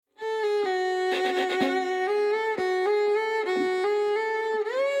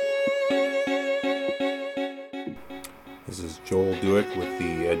Joel Dewick with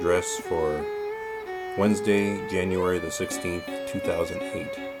the address for Wednesday, January the 16th,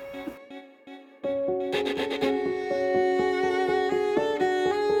 2008.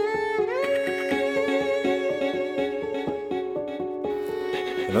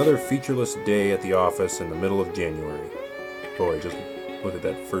 Another featureless day at the office in the middle of January. Boy, just look at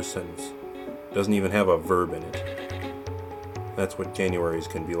that first sentence. Doesn't even have a verb in it. That's what Januaries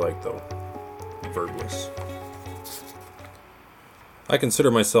can be like, though. Verbless. I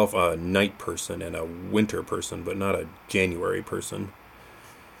consider myself a night person and a winter person, but not a January person.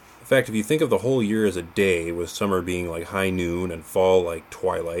 In fact, if you think of the whole year as a day, with summer being like high noon and fall like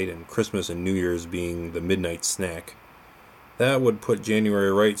twilight, and Christmas and New Year's being the midnight snack, that would put January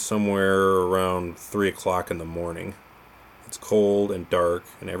right somewhere around 3 o'clock in the morning. It's cold and dark,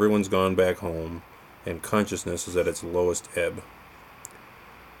 and everyone's gone back home, and consciousness is at its lowest ebb.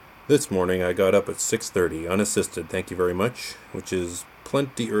 This morning I got up at 6:30, unassisted, thank you very much, which is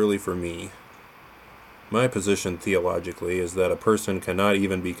plenty early for me. My position theologically is that a person cannot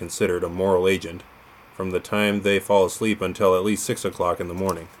even be considered a moral agent from the time they fall asleep until at least 6 o'clock in the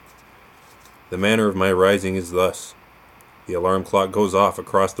morning. The manner of my rising is thus. The alarm clock goes off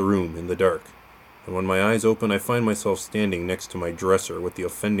across the room in the dark, and when my eyes open I find myself standing next to my dresser with the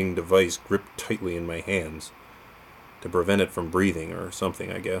offending device gripped tightly in my hands, to prevent it from breathing or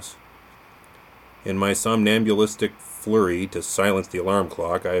something, I guess. In my somnambulistic flurry to silence the alarm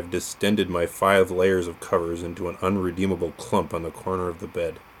clock, I have distended my 5 layers of covers into an unredeemable clump on the corner of the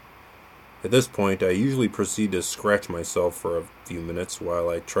bed. At this point, I usually proceed to scratch myself for a few minutes while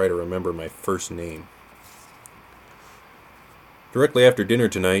I try to remember my first name. Directly after dinner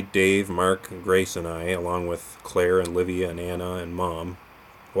tonight, Dave, Mark, Grace, and I, along with Claire and Livia and Anna and Mom,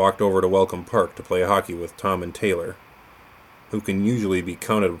 walked over to Welcome Park to play hockey with Tom and Taylor, who can usually be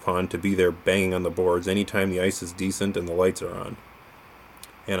counted upon to be there banging on the boards any time the ice is decent and the lights are on.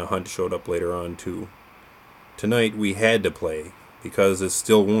 Anna Hunt showed up later on, too. Tonight we had to play, because it's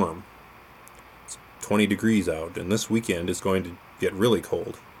still warm. It's 20 degrees out, and this weekend is going to get really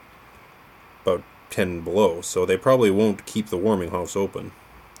cold. About 10 below, so they probably won't keep the warming house open.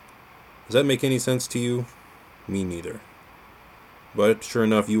 Does that make any sense to you? Me neither. But sure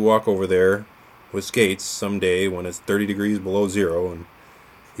enough, you walk over there with skates someday when it's 30 degrees below zero, and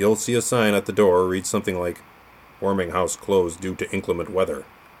you'll see a sign at the door read something like, "Warming house closed due to inclement weather."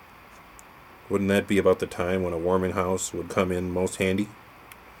 Wouldn't that be about the time when a warming house would come in most handy?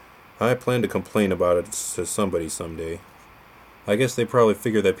 I plan to complain about it to somebody someday. I guess they probably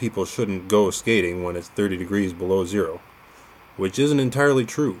figure that people shouldn't go skating when it's 30 degrees below zero, which isn't entirely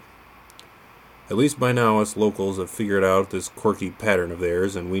true. At least by now us locals have figured out this quirky pattern of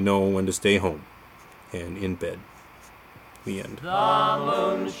theirs, and we know when to stay home and in bed. The end. The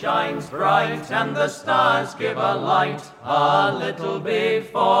moon shines bright and the stars give a light a little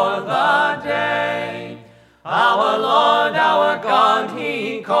before the day. Our Lord, our God,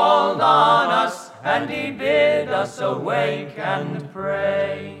 He called on us, and He bid us awake and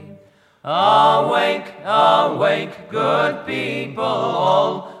pray. Awake, awake, good people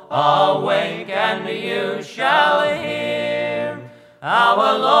all, awake and you shall hear.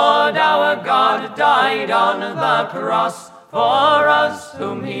 Our Lord, our God, died on the cross for us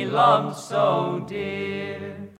whom He loved so dear.